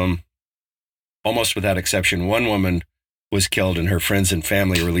end of them, almost without exception, one woman was killed and her friends and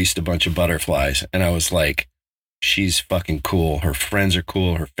family released a bunch of butterflies. And I was like, she's fucking cool. Her friends are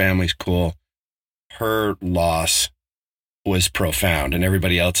cool. Her family's cool. Her loss was profound, and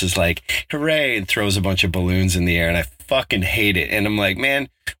everybody else is like, hooray, and throws a bunch of balloons in the air, and I fucking hate it. And I'm like, man,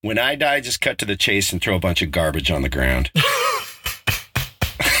 when I die, just cut to the chase and throw a bunch of garbage on the ground.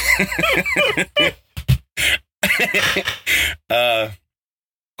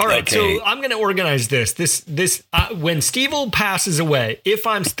 All right, okay. so I'm going to organize this. When Steve passes away, if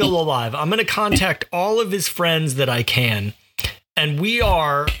I'm still alive, I'm going to contact all of his friends that I can, and we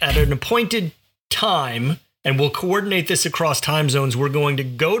are at an appointed time, and we'll coordinate this across time zones. We're going to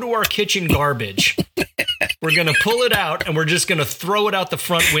go to our kitchen garbage. We're going to pull it out, and we're just going to throw it out the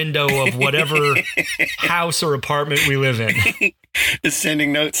front window of whatever house or apartment we live in. It's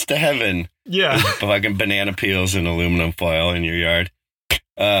sending notes to heaven. Yeah. Fucking banana peels and aluminum foil in your yard.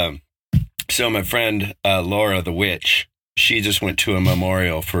 So my friend Laura the witch, she just went to a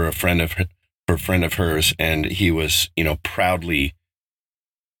memorial for a friend of hers, and he was, proudly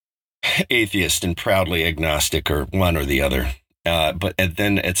atheist and proudly agnostic, or one or the other. But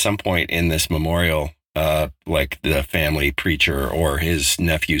then at some point in this memorial, like the family preacher or his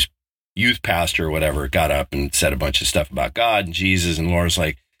nephew's youth pastor or whatever got up and said a bunch of stuff about God and Jesus, and Laura's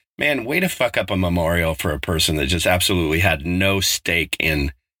like, man, way to fuck up a memorial for a person that just absolutely had no stake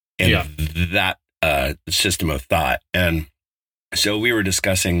in that system of thought. And so we were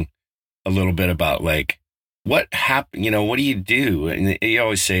discussing a little bit about like what happened, what do you do? And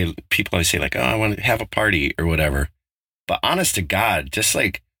people always say like, oh, I want to have a party or whatever. But honest to God, just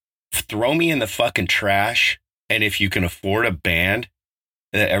like throw me in the fucking trash. And if you can afford a band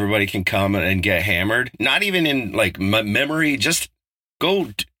that everybody can come and get hammered, not even in like memory, just go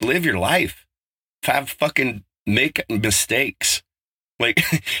live your life. Make mistakes. Like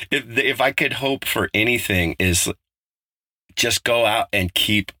if I could hope for anything, is just go out and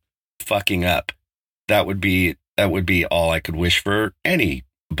keep fucking up. That would be all I could wish for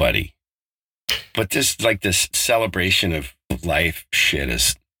anybody. But just like this celebration of life shit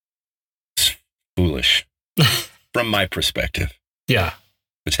is foolish from my perspective. Yeah.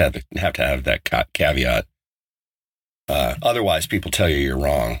 Which have to have that caveat. Otherwise, people tell you you're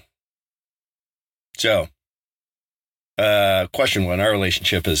wrong. So, question one: Our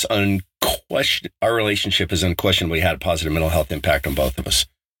relationship has unquestionably had a positive mental health impact on both of us.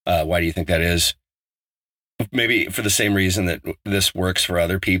 Why do you think that is? Maybe for the same reason that this works for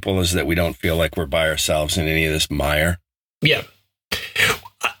other people, is that we don't feel like we're by ourselves in any of this mire. Yeah,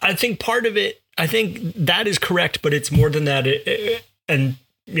 I think part of it. I think that is correct, but it's more than that.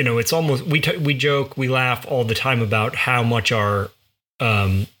 It's almost, we joke, we laugh all the time about how much our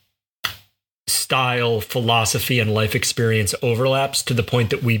style, philosophy, and life experience overlaps, to the point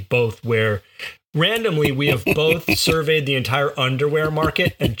that we both randomly, we have both surveyed the entire underwear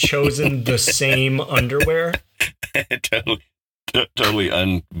market and chosen the same underwear. totally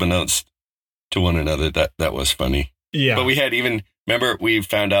unbeknownst to one another. That was funny. Yeah. But remember, we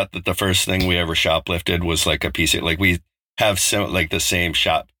found out that the first thing we ever shoplifted was like a piece of, like, we have the same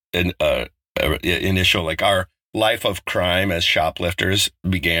shop initial, like our life of crime as shoplifters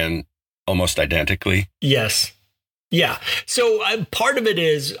began almost identically. Yes. Yeah. So part of it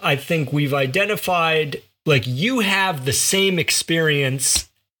is, I think we've identified, like, you have the same experience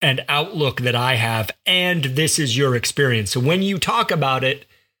and outlook that I have, and this is your experience. So when you talk about it,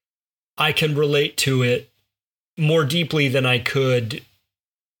 I can relate to it more deeply than I could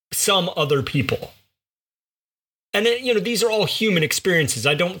some other people. And these are all human experiences.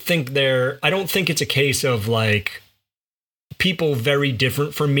 I don't think it's a case of like people very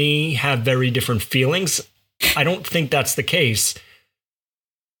different from me have very different feelings. I don't think that's the case.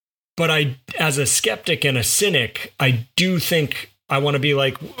 But as a skeptic and a cynic, I do think I want to be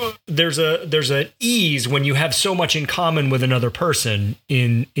like, there's an ease when you have so much in common with another person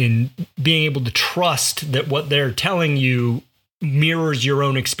in being able to trust that what they're telling you mirrors your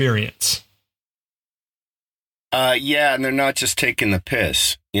own experience. Yeah, and they're not just taking the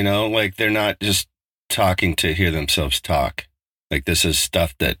piss, like they're not just talking to hear themselves talk. Like, this is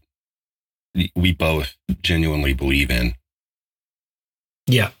stuff that we both genuinely believe in.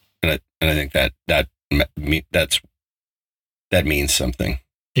 Yeah. And I think that means something.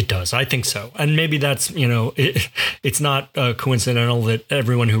 It does. I think so. And maybe that's, it's not coincidental that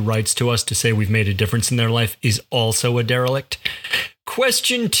everyone who writes to us to say we've made a difference in their life is also a derelict.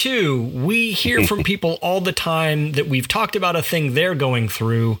 Question 2, we hear from people all the time that we've talked about a thing they're going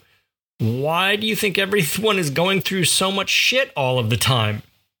through. Why do you think everyone is going through so much shit all of the time?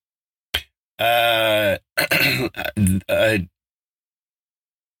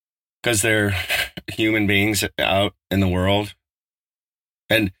 Because they're human beings out in the world.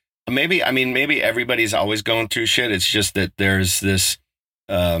 And maybe everybody's always going through shit. It's just that there's this,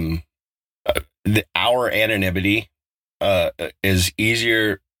 our anonymity is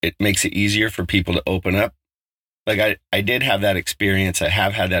easier. It makes it easier for people to open up. Like I did have that experience. I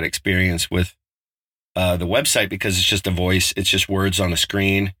have had that experience with the website because it's just a voice. It's just words on a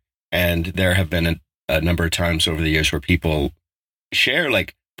screen. And there have been a number of times over the years where people share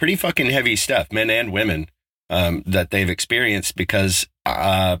like pretty fucking heavy stuff, men and women, that they've experienced because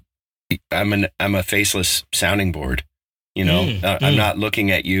I'm a faceless sounding board. You know, I'm not looking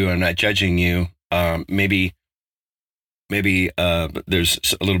at you. I'm not judging you. Maybe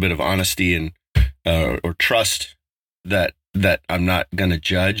there's a little bit of honesty and or trust that I'm not going to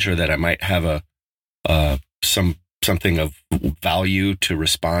judge, or that I might have something of value to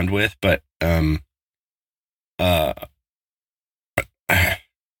respond with. But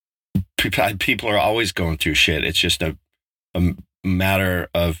people are always going through shit. It's just a matter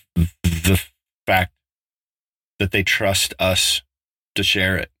of the fact that they trust us to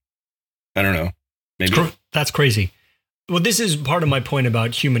share it. I don't know. Maybe that's crazy. Well, this is part of my point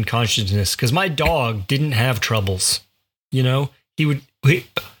about human consciousness, because my dog didn't have troubles. You know,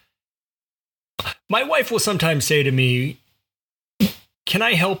 my wife will sometimes say to me, "Can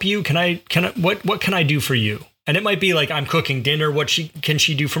I help you? What can I do for you?" And it might be like, I'm cooking dinner. What can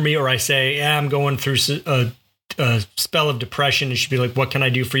she do for me? Or I say, yeah, I'm going through a spell of depression. And she'd be like, what can I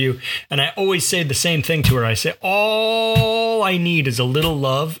do for you? And I always say the same thing to her. I say, all I need is a little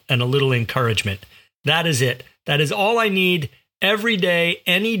love and a little encouragement. That is it. That is all I need every day,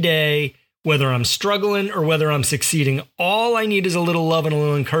 any day, whether I'm struggling or whether I'm succeeding. All I need is a little love and a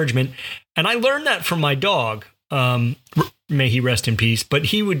little encouragement. And I learned that from my dog. May he rest in peace. But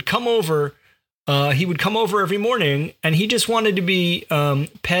he would come over. Every morning, and he just wanted to be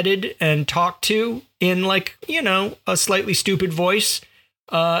petted and talked to in, like, you know, a slightly stupid voice,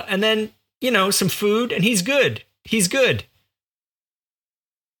 and then, you know, some food, and he's good. He's good.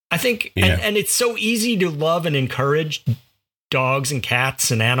 I think, yeah. and it's so easy to love and encourage dogs and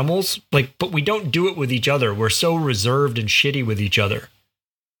cats and animals, like, but we don't do it with each other. We're so reserved and shitty with each other.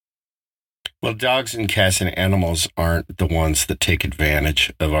 Well, dogs and cats and animals aren't the ones that take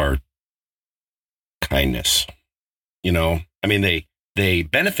advantage of our kindness. You know, I mean, they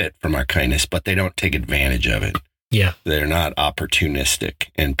benefit from our kindness, but they don't take advantage of it. Yeah. They're not opportunistic,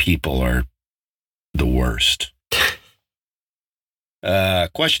 and people are the worst.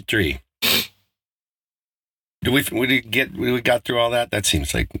 Question 3. We got through all that? That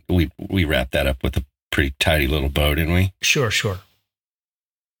seems like we wrapped that up with a pretty tidy little bow, didn't we? Sure.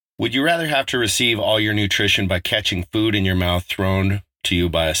 Would you rather have to receive all your nutrition by catching food in your mouth thrown to you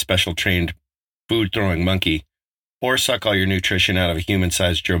by a special trained food throwing monkey, or suck all your nutrition out of a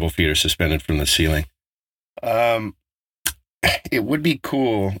human-sized gerbil feeder suspended from the ceiling? It would be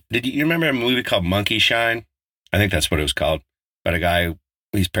cool. Did you remember a movie called Monkey Shine? I think that's what it was called. About a guy,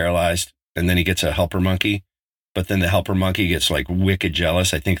 he's paralyzed, and then he gets a helper monkey, but then the helper monkey gets like wicked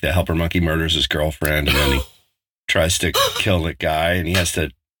jealous. I think the helper monkey murders his girlfriend, and then he tries to kill the guy, and he has to.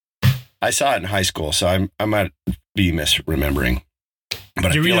 I saw it in high school, so I might be misremembering.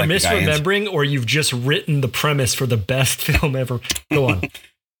 But you're either misremembering or you've just written the premise for the best film ever. Go on.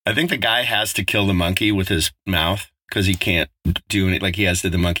 I think the guy has to kill the monkey with his mouth because he can't do it. Like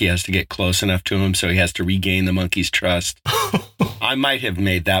the monkey has to get close enough to him, so he has to regain the monkey's trust. I might have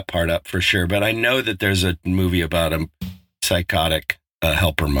made that part up for sure, but I know that there's a movie about a psychotic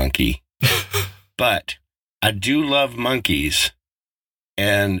helper monkey. But I do love monkeys,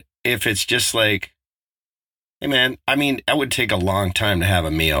 and if it's just like, hey, man, I mean, that would take a long time to have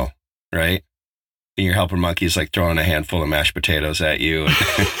a meal, right? And your helper monkey is like throwing a handful of mashed potatoes at you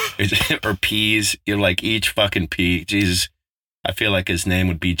or peas. You're like, each fucking pea. Jesus, I feel like his name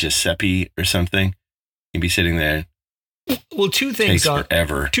would be Giuseppe or something. He'd be sitting there. Well, two things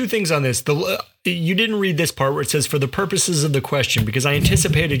on this. You didn't read this part where it says, for the purposes of the question, because I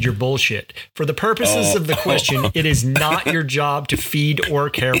anticipated your bullshit. For the purposes of the question, it is not your job to feed or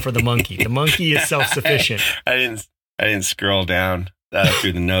care for the monkey. The monkey is self-sufficient. I didn't scroll down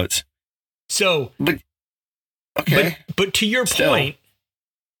through the notes. So, okay. But to your point,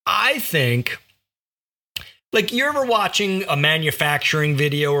 I think, like, you're ever watching a manufacturing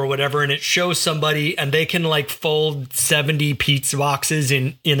video or whatever, and it shows somebody and they can like fold 70 pizza boxes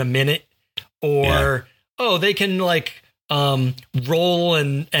in a minute, or they can like roll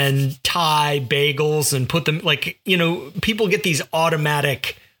and tie bagels and put them, like, you know, people get these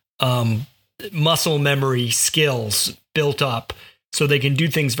automatic muscle memory skills built up so they can do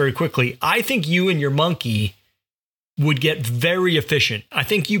things very quickly. I think you and your monkey would get very efficient. I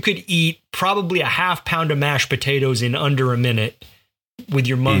think you could eat probably a half pound of mashed potatoes in under a minute with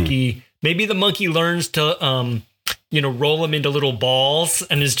your monkey. Maybe the monkey learns to, roll them into little balls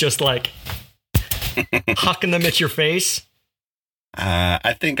and is just like, hucking them at your face?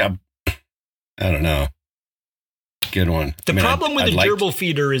 I think I don't know. Good one. The problem with a gerbil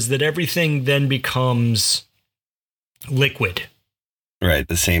feeder is that everything then becomes liquid. Right,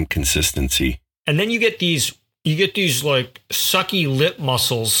 the same consistency. And then you get these like sucky lip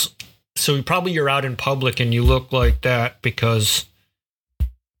muscles. So probably you're out in public and you look like that because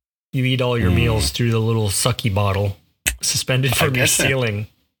you eat all your meals through the little sucky bottle suspended from your ceiling.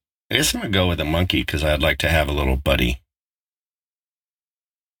 I guess I'm going to go with a monkey because I'd like to have a little buddy.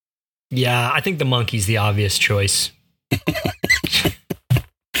 Yeah, I think the monkey's the obvious choice.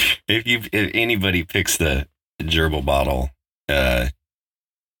 If anybody picks the gerbil bottle,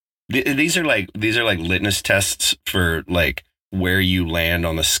 these are like litmus tests for like where you land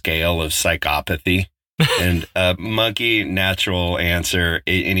on the scale of psychopathy. And monkey, natural answer.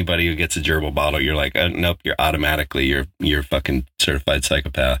 Anybody who gets a gerbil bottle, you're like, nope, you're automatically you're fucking certified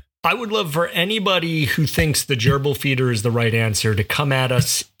psychopath. I would love for anybody who thinks the gerbil feeder is the right answer to come at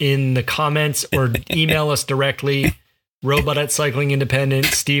us in the comments or email us directly. Robot at Cycling Independent,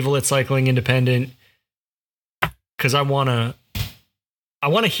 Stevel at Cycling Independent. Because I want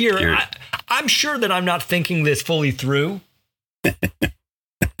to hear. I'm sure that I'm not thinking this fully through.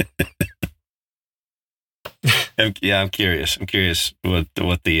 I'm curious. I'm curious what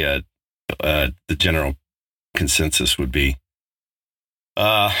the general consensus would be.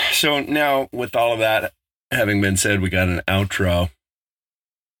 So now, with all of that having been said, we got an outro.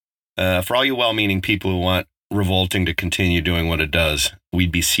 For all you well-meaning people who want Revolting to continue doing what it does, we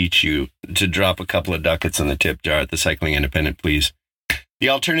beseech you to drop a couple of ducats in the tip jar at the Cycling Independent, please. The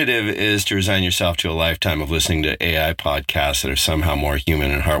alternative is to resign yourself to a lifetime of listening to AI podcasts that are somehow more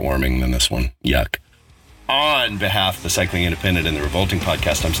human and heartwarming than this one. Yuck. On behalf of the Cycling Independent and the Revolting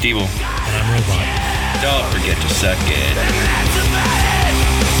Podcast, I'm Stevel. And I'm Robot. Don't forget to suck it.